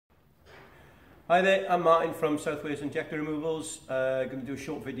Hi there, I'm Martin from South Wales Injector Removals. Going to do a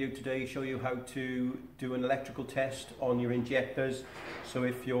short video today, show you how to do an electrical test on your injectors. So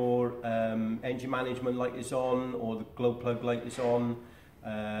if your engine management light is on or the glow plug light is on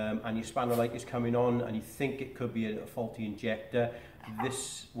and your spanner light is coming on and you think it could be a faulty injector,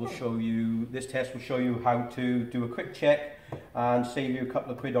 this test will show you how to do a quick check and save you a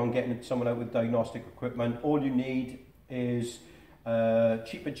couple of quid on getting someone out with diagnostic equipment. All you need is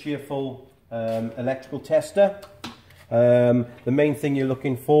cheap and cheerful electrical tester. The main thing you're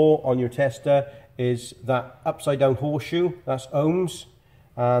looking for on your tester is that upside down horseshoe, that's ohms,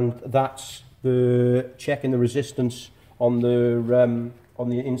 and that's the checking the resistance on the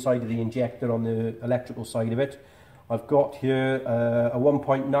inside of the injector, on the electrical side of it. I've got here a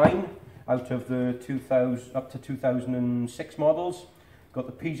 1.9 out of the 2000 up to 2006 models. Got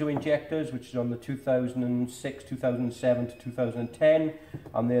the piezo injectors, which is on the 2006, 2007 to 2010,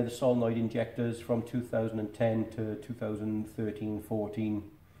 and they're the solenoid injectors from 2010 to 2013, 14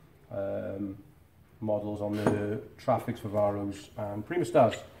 models on the Traffics, Vivaros and Prima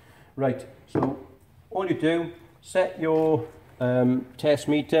Stars. Right, so all you do, set your test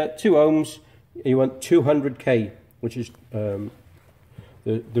meter, 2 ohms, you want 200k, which is the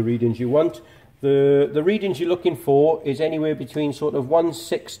readings you want. The readings you're looking for is anywhere between sort of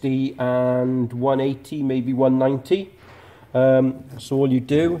 160 and 180, maybe 190. So all you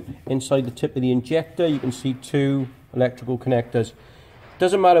do, inside the tip of the injector, you can see 2 electrical connectors.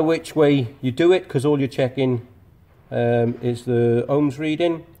 Doesn't matter which way you do it, because all you're checking is the ohms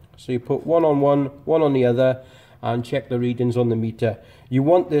reading. So you put one on one, one on the other, and check the readings on the meter. You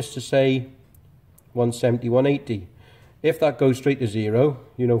want this to say 170, 180. If that goes straight to 0,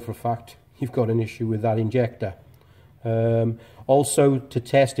 you know for a fact you've got an issue with that injector. Also, to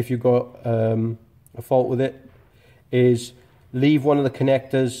test if you've got a fault with it, is leave one of the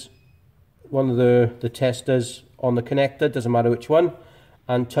connectors, one of the testers on the connector, doesn't matter which one,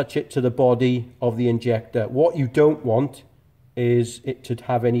 and touch it to the body of the injector. What you don't want is it to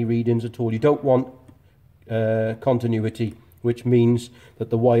have any readings at all. You don't want continuity, which means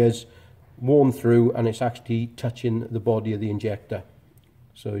that the wire's worn through and it's actually touching the body of the injector.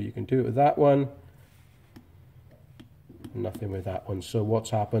 So you can do it with that one, nothing with that one. So what's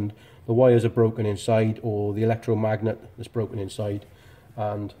happened, the wires are broken inside, or the electromagnet is broken inside,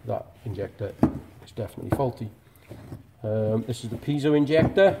 and that injector is definitely faulty. This is the piezo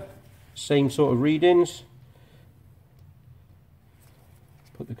injector, same sort of readings.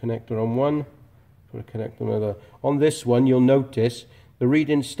 Put the connector on one, put a connector on another. On this one you'll notice the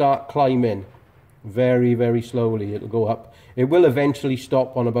readings start climbing very, very slowly. It'll go up. It will eventually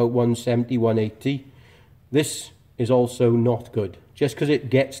stop on about 170, 180. This is also not good. Just because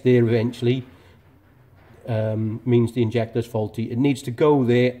it gets there eventually means the injector's faulty. It needs to go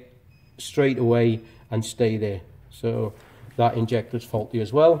there straight away and stay there. So that injector's faulty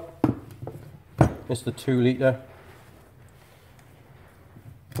as well. It's the 2 litre.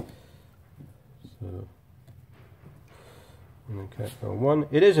 So, okay, on one.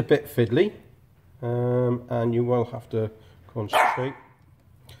 It is a bit fiddly. And you will have to concentrate.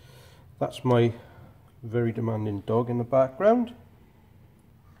 That's my very demanding dog in the background.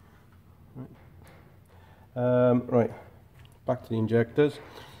 Right, back to the injectors.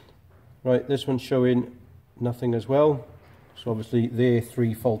 Right, this one's showing nothing as well. So obviously they're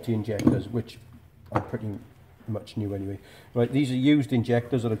 3 faulty injectors, which are pretty much new anyway. Right, these are used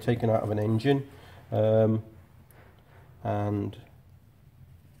injectors that are taken out of an engine, and I'm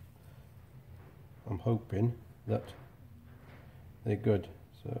hoping that they're good.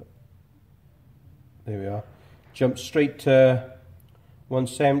 So there we are. Jump straight to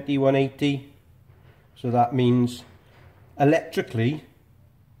 170, 180. So that means electrically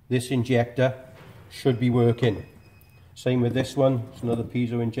this injector should be working. Same with this one. It's another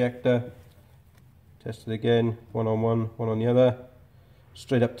piezo injector. Test it again. One on one, one on the other.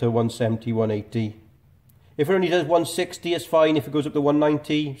 Straight up to 170, 180. If it only does 160, it's fine. If it goes up to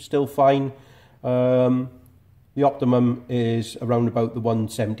 190, still fine. The optimum is around about the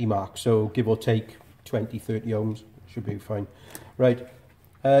 170 mark, so give or take 20, 30 ohms should be fine. Right,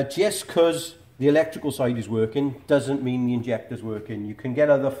 just because the electrical side is working doesn't mean the injector's working. You can get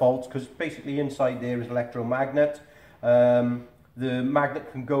other faults because basically inside there is electromagnet. The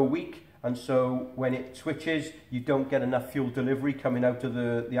magnet can go weak, and so when it switches you don't get enough fuel delivery coming out of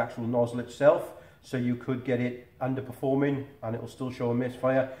the actual nozzle itself. So you could get it underperforming and it will still show a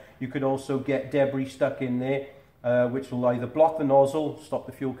misfire. You could also get debris stuck in there, which will either block the nozzle, stop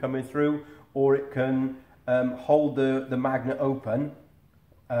the fuel coming through, or it can hold the magnet open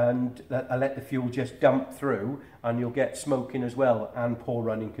and let the fuel just dump through, and you'll get smoking as well and poor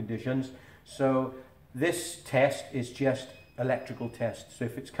running conditions. So this test is just electrical test. So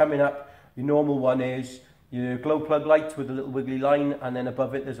if it's coming up, your normal one is your glow plug light with a little wiggly line, and then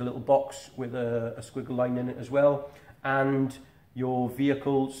above it there's a little box with a squiggle line in it as well, and your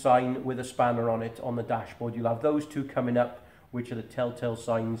vehicle sign with a spanner on it on the dashboard. You'll have those two coming up, which are the telltale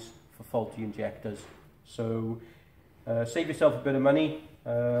signs for faulty injectors. So save yourself a bit of money.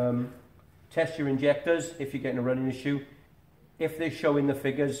 Test your injectors if you're getting a running issue. If they're showing the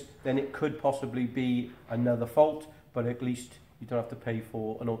figures, then it could possibly be another fault, but at least you don't have to pay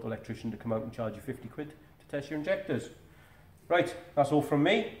for an auto electrician to come out and charge you 50 quid to test your injectors. Right, that's all from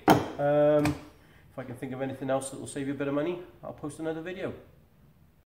me. If I can think of anything else that will save you a bit of money, I'll post another video.